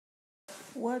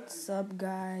What's up,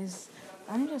 guys?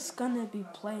 I'm just gonna be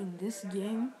playing this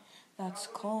game that's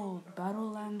called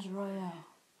Battlelands Royale.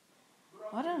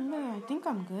 I don't know, I think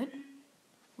I'm good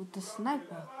with the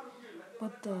sniper.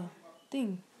 But the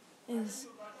thing is,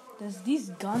 there's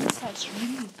these guns that's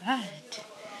really bad.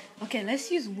 Okay,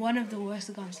 let's use one of the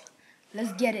worst guns.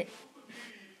 Let's get it.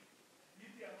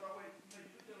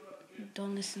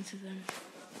 Don't listen to them.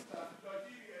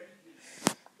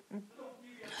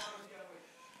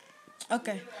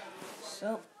 Okay,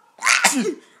 so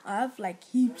I have like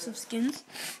heaps of skins.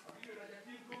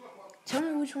 Tell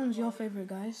me which one's your favorite,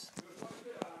 guys,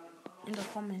 in the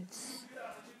comments.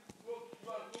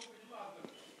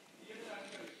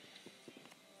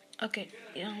 Okay,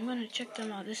 yeah, I'm gonna check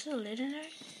them out. This is a legendary.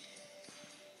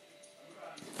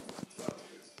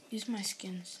 These are my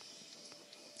skins.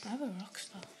 I have a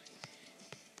rockstar.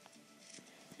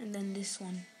 And then this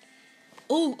one.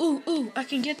 Ooh, I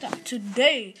can get that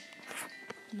today.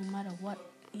 No matter what.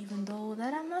 Even though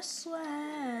that I must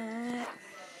sweat.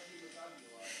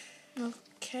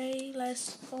 Okay,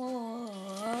 let's go.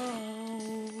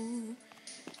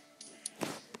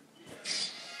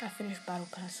 I finished Battle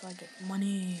Pass so I get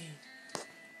money.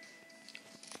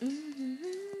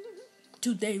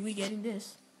 Today we getting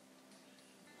this.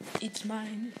 It's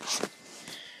mine.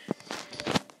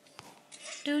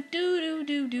 Do.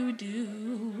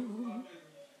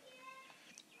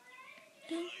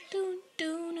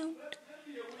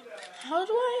 How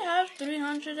do I have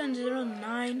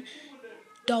 309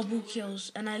 double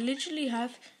kills and I literally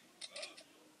have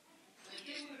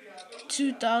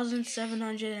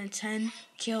 2,710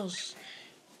 kills?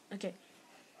 Okay.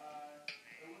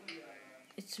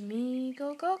 It's me,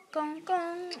 go, gong.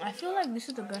 I feel like this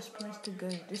is the best place to go.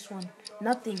 This one.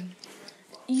 Nothing.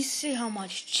 You see how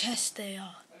much chests they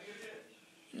are.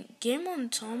 Game on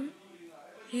Tom,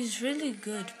 he's really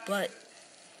good, but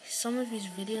some of his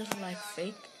videos are like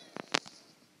fake.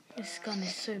 This gun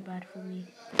is so bad for me.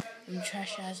 I'm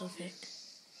trash as of it.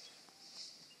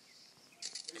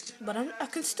 But I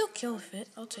can still kill with it.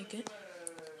 I'll take it.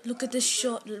 Look at this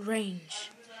short range.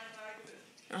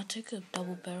 I'll take a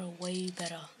double barrel way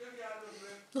better.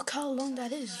 Look how long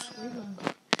that is. Way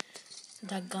longer.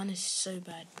 That gun is so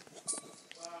bad.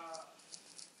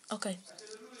 Okay.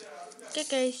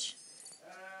 Guys.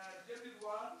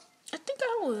 I think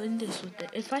I will win this with it.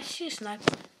 If I see a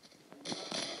sniper.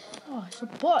 Oh, it's a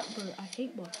bot, bro. I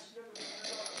hate bots.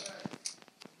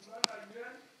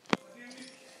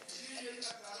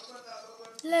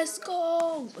 Let's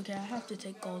go. Okay, I have to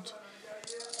take gold.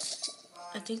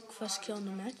 I think first kill in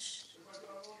the match.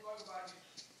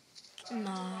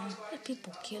 Nah,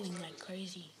 people killing like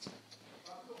crazy.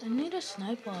 I need a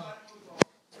sniper.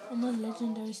 I'm a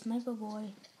legendary sniper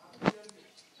boy.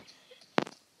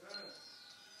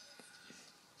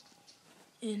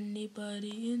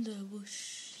 Anybody in the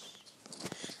bush?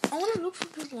 I want to look for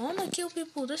people. I want to kill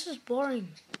people. This is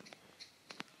boring.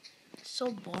 It's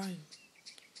so boring.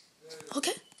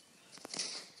 Okay.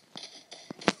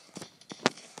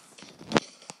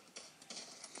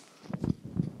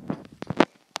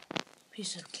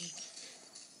 Piece of cake.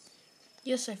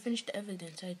 Yes, I finished the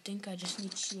evidence. I think I just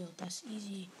need shield. That's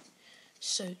easy.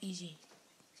 So easy.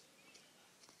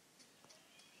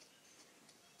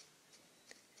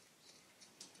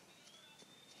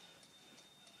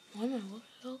 What?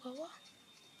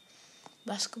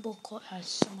 Basketball court has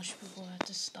so much people at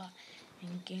the start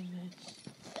in game modes.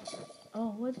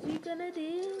 Oh, what's he gonna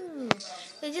do?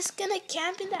 They're just gonna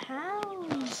camp in the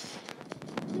house.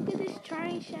 Look at this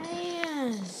trash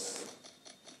ass.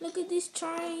 Look at this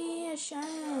trash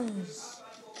ass.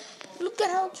 Look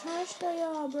at how trash they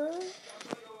are, bro.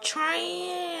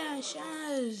 Trash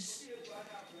ass.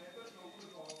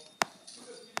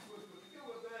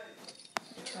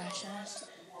 Trash ass.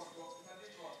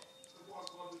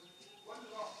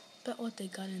 Bet what they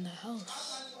got in the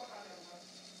house.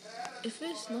 If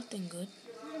it's nothing good,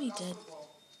 let me dead.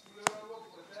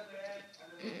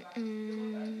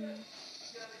 Damn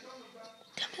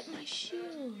it, my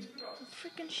shield. The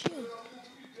freaking shield.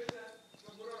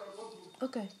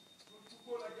 Okay.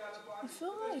 I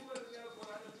feel like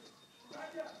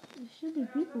there should be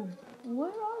people.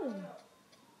 Where are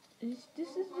they?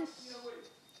 This is just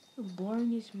the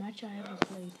boringest match I ever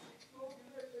played.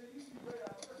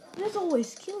 There's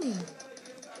always killing.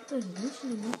 There's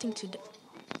literally nothing to do.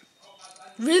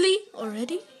 Really?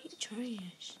 Already?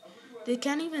 Trash. They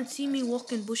can't even see me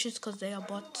walk in bushes because they are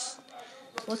bots.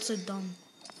 Bots are dumb.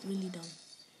 Really dumb.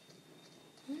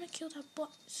 I want to kill that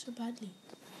bot so badly.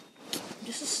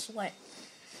 Just a sweat.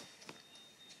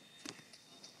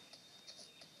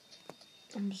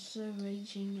 I'm so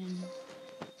raging in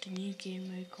the new game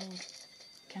mode called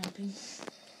camping.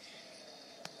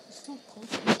 It's not called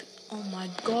camping. Oh my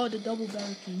god, the double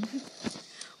barricade.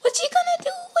 What you gonna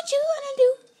do? What you gonna do?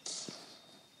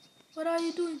 What are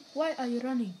you doing? Why are you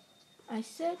running? I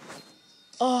said,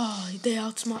 oh, they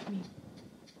outsmart me.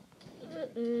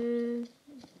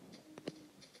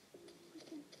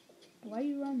 Why are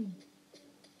you running?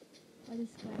 Why this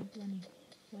guy running?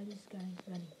 Why this guy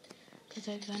running? Because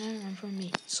they're gonna run from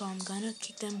me. So I'm gonna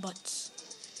kick them butts.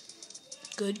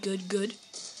 Good, good, good.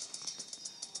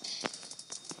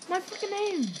 My freaking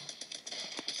aim!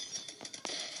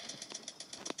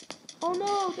 Oh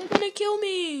no, they're gonna kill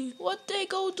me! What they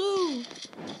go do?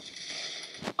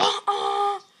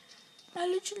 I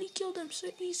literally killed them so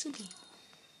easily.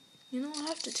 You know, I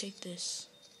have to take this.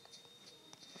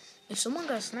 If someone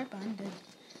got a sniper, I'm dead.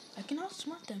 I can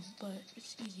outsmart them, but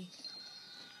it's easy.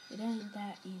 It ain't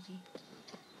that easy.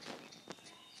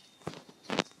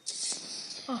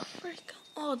 Oh, frick.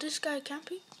 Oh, this guy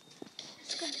camping?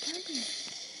 This guy camping.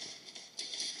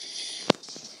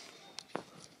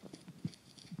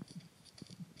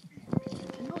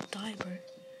 I cannot die, bro.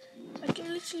 I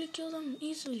can literally kill them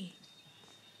easily.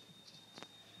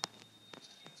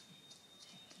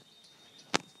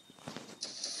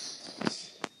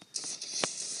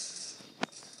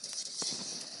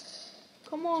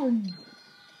 Come on.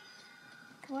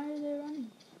 Why are they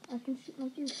running? I can shoot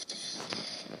like this.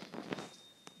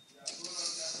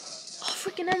 Oh,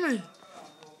 freaking Emery.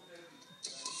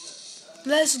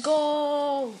 Let's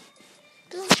go.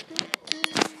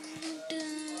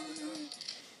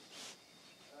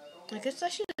 I guess I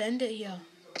should end it here.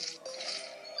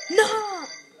 No!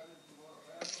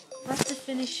 I have to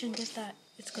finish and get that.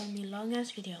 It's going to be a long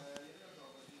ass video.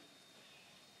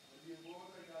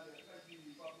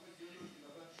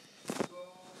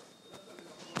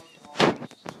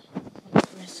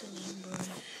 Wrestling, bro.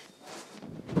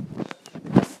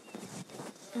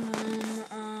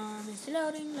 It's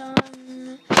loading long.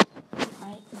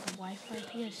 The Wi-Fi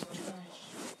here is trash.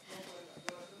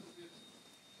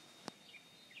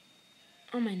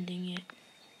 I'm ending it.